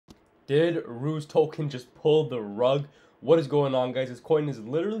Did Roost Token just pull the rug? What is going on, guys? This coin is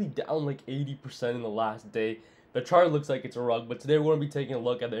literally down like 80% in the last day. The chart looks like it's a rug, but today we're going to be taking a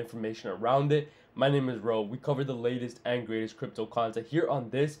look at the information around it. My name is Ro. We cover the latest and greatest crypto content here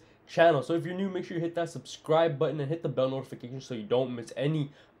on this channel. So if you're new, make sure you hit that subscribe button and hit the bell notification so you don't miss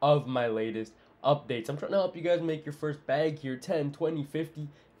any of my latest updates. I'm trying to help you guys make your first bag here, 10, 20,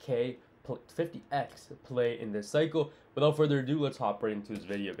 50K, 50x play in this cycle. Without further ado, let's hop right into this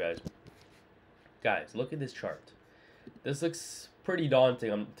video, guys. Guys, look at this chart. This looks pretty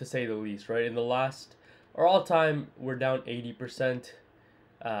daunting, to say the least, right? In the last, or all time, we're down 80%,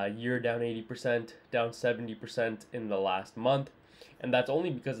 year down 80%, down 70% in the last month. And that's only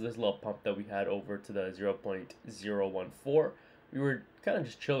because of this little pump that we had over to the 0.014. We were kind of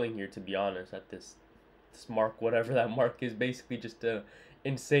just chilling here, to be honest, at this mark, whatever that mark is, basically just an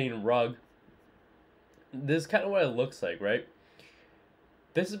insane rug. This is kind of what it looks like, right?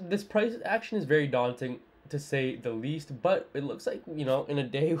 This price action is very daunting, to say the least, but it looks like, you know, in a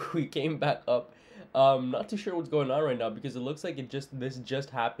day we came back up. Not too sure what's going on right now because it looks like this just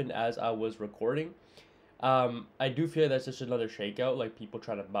happened as I was recording. I do feel that's just another shakeout, like people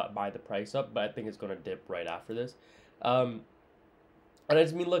trying to buy the price up, but I think it's going to dip right after this. And I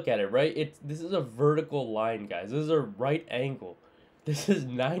just mean, look at it, right? This is a vertical line, guys. This is a right angle. This is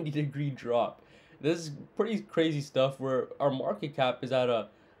 90-degree drop. This is pretty crazy stuff where our market cap is at a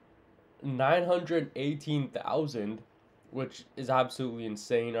 918,000, which is absolutely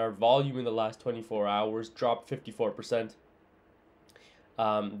insane. Our volume in the last 24 hours dropped 54%.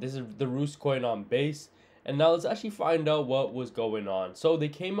 This is the Roost coin on base. And now let's actually find out what was going on. So they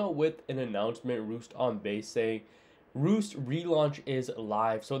came out with an announcement, Roost on base, saying Roost Relaunch is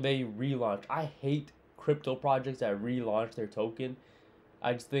live. So they relaunched. I hate crypto projects that relaunch their token.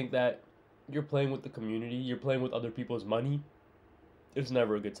 I just think that you're playing with the community, you're playing with other people's money. It's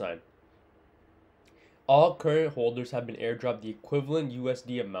never a good sign. All current holders have been airdropped the equivalent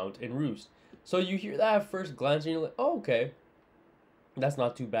USD amount in Roost. So you hear that at first glance and you're like, oh, okay, that's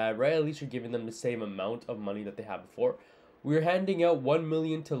not too bad, right? At least you're giving them the same amount of money that they had before. We're handing out 1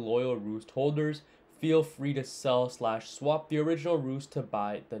 million to loyal Roost holders. Feel free to sell/swap the original Roost to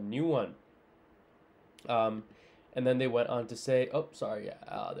buy the new one. And then they went on to say, oh, sorry,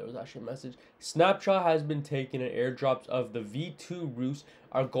 there was actually a message. Snapshot has been taken and airdrops of the V2 Roost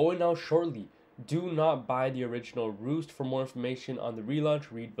are going out shortly. Do not buy the original Roost. For more information on the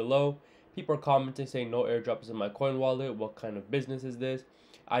relaunch, read below. People are commenting saying no airdrop is in my coin wallet. What kind of business is this?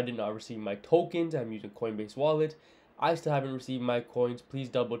 I did not receive my tokens. I'm using Coinbase wallet. I still haven't received my coins. Please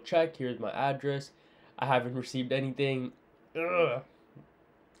double check. Here's my address. I haven't received anything. Ugh.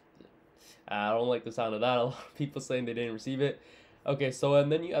 I don't like the sound of that. A lot of people saying they didn't receive it. Okay, so and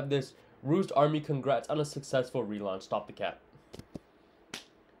then you have this Roost Army. Congrats on a successful relaunch. Stop the cap.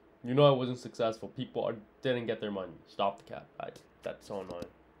 You know I wasn't successful. People didn't get their money. Stop the cap. That's so annoying.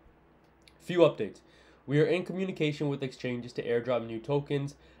 Few updates. We are in communication with exchanges to airdrop new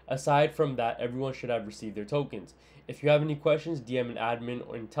tokens. Aside from that, everyone should have received their tokens. If you have any questions, DM an admin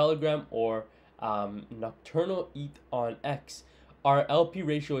or in Telegram or Nocturnal ETH on X. Our LP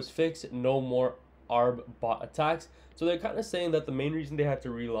ratio is fixed. No more ARB bot attacks. So they're kind of saying that the main reason they had to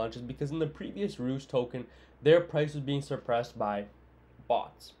relaunch is because in the previous Roost token, their price was being suppressed by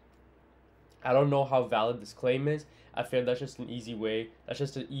bots. I don't know how valid this claim is. I feel that's just an easy way. That's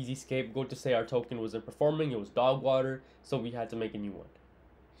just an easy scapegoat to say our token wasn't performing. It was dog water. So we had to make a new one.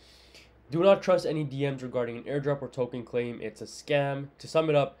 Do not trust any DMs regarding an airdrop or token claim. It's a scam. To sum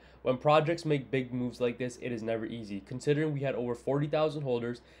it up, when projects make big moves like this, it is never easy. Considering we had over 40,000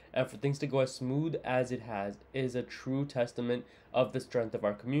 holders, and for things to go as smooth as it has is a true testament of the strength of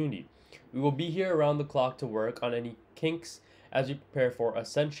our community. We will be here around the clock to work on any kinks as we prepare for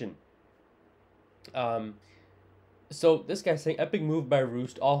Ascension. So this guy's saying, epic move by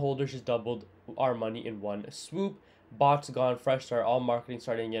Roost. All holders just doubled our money in one swoop. Bots gone, fresh start, all marketing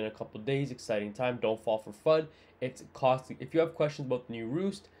starting again in a couple days. Exciting time. Don't fall for FUD. It's costly. If you have questions about the new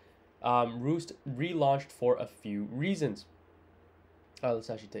Roost, Roost relaunched for a few reasons. Let's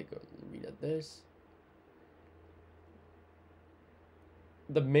actually take a read at this.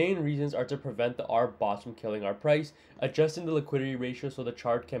 The main reasons are to prevent the ARB bots from killing our price, adjusting the liquidity ratio so the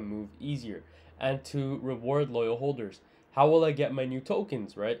chart can move easier, and to reward loyal holders. How will I get my new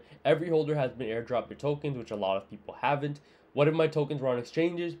tokens, right? Every holder has been airdropped their tokens, which a lot of people haven't. What if my tokens were on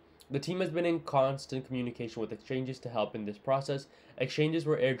exchanges? The team has been in constant communication with exchanges to help in this process. Exchanges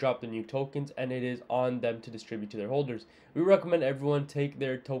will airdrop the new tokens and it is on them to distribute to their holders. We recommend everyone take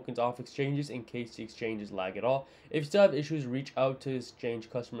their tokens off exchanges in case the exchanges lag at all. If you still have issues, reach out to exchange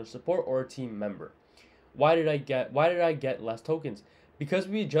customer support or a team member. Why did I get less tokens? Because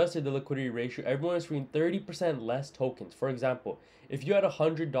we adjusted the liquidity ratio, everyone is freeing 30% less tokens. For example, if you had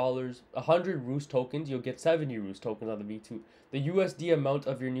 $100 Roost tokens, you'll get 70 Roost tokens on the V2. The USD amount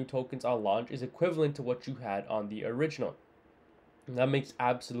of your new tokens on launch is equivalent to what you had on the original. And that makes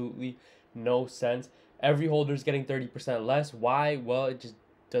absolutely no sense. Every holder is getting 30% less. Why? Well, it just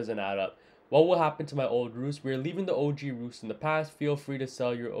doesn't add up. What will happen to my old Roost? We're leaving the OG Roost in the past. Feel free to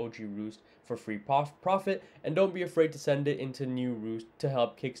sell your OG Roost for free profit, and don't be afraid to send it into new Roost to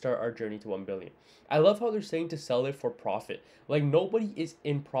help kickstart our journey to 1 billion. I love how they're saying to sell it for profit. Like, nobody is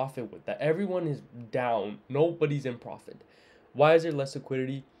in profit with that. Everyone is down. Nobody's in profit. Why is there less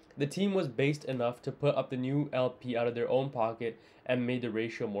liquidity? The team was based enough to put up the new LP out of their own pocket and made the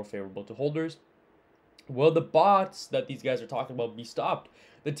ratio more favorable to holders. Will the bots that these guys are talking about be stopped?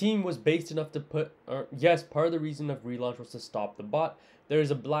 The team was based enough to put, yes, part of the reason of relaunch was to stop the bot. There is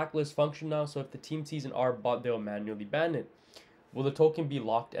a blacklist function now, so if the team sees an R bot, they'll manually ban it. Will the token be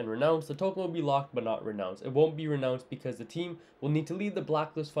locked and renounced? The token will be locked but not renounced. It won't be renounced because the team will need to leave the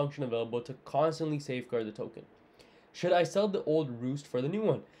blacklist function available to constantly safeguard the token. Should I sell the old Roost for the new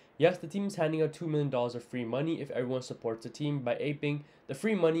one? Yes, the team is handing out $2 million of free money if everyone supports the team by aping the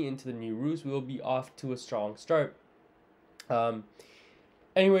free money into the new Roost. We will be off to a strong start.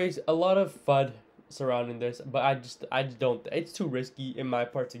 Anyways, a lot of FUD surrounding this, but I just don't, it's too risky in my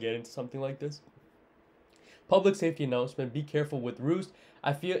part to get into something like this. Public safety announcement, be careful with Roost.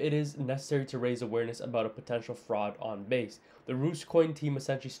 I feel it is necessary to raise awareness about a potential fraud on base. The Roost Coin team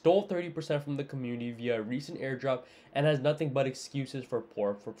essentially stole 30% from the community via a recent airdrop and has nothing but excuses for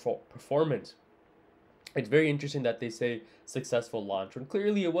poor performance. It's very interesting that they say successful launch when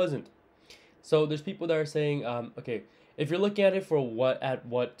clearly it wasn't. So there's people that are saying, okay, if you're looking at it for what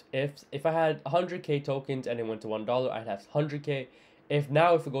if I had 100k tokens and it went to $1, I'd have 100k. If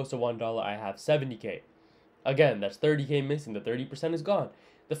it goes to $1, I have 70k. Again, that's 30k missing. The 30% is gone.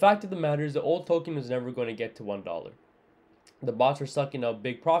 The fact of the matter is the old token was never going to get to $1. The bots were sucking out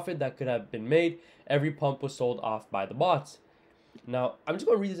big profit that could have been made. Every pump was sold off by the bots. Now, I'm just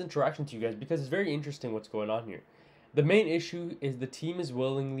going to read this interaction to you guys because it's very interesting what's going on here. The main issue is the team is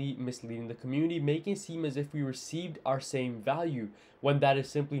willingly misleading the community, making it seem as if we received our same value when that is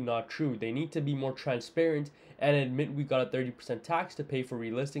simply not true. They need to be more transparent and admit we got a 30% tax to pay for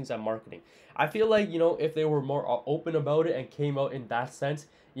relistings and marketing. I feel like, if they were more open about it and came out in that sense,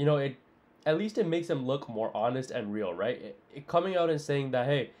 at least it makes them look more honest and real, right? Coming out and saying that,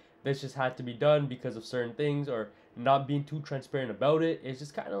 hey, this just had to be done because of certain things, or not being too transparent about it, it's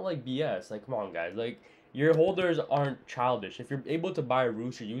just kind of like BS. Like, come on, guys. Like, your holders aren't childish. If you're able to buy a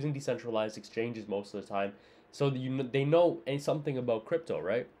Roost, you're using decentralized exchanges most of the time, so they know something about crypto,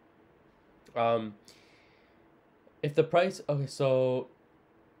 right? If the price, okay, so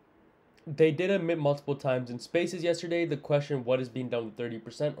they did admit multiple times in spaces yesterday the question what is being done with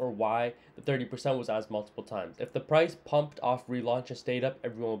 30% or why the 30% was asked multiple times. If the price pumped off relaunch and stayed up,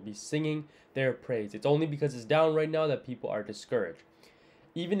 everyone will be singing their praise. It's only because it's down right now that people are discouraged.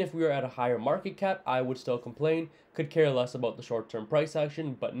 Even if we were at a higher market cap, I would still complain, could care less about the short-term price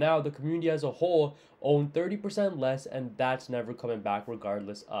action, but now the community as a whole own 30% less, and that's never coming back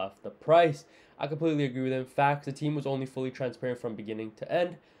regardless of the price. I completely agree with him. Facts, the team was only fully transparent from beginning to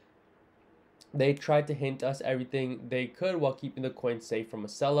end. They tried to hint us everything they could while keeping the coin safe from a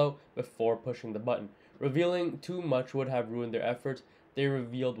sellout before pushing the button. Revealing too much would have ruined their efforts. They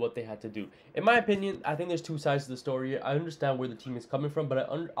revealed what they had to do. In my opinion, I think there's two sides to the story. I understand where the team is coming from, but I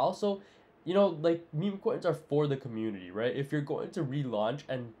also, like, meme coins are for the community, right? If you're going to relaunch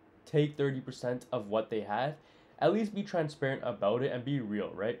and take 30% of what they had, at least be transparent about it and be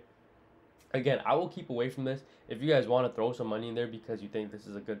real, right? Again, I will keep away from this. If you guys want to throw some money in there because you think this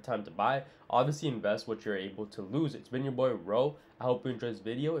is a good time to buy, obviously invest what you're able to lose. It's been your boy Ro. I hope you enjoyed this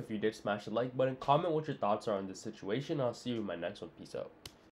video. If you did, smash the like button. Comment what your thoughts are on this situation. I'll see you in my next one. Peace out.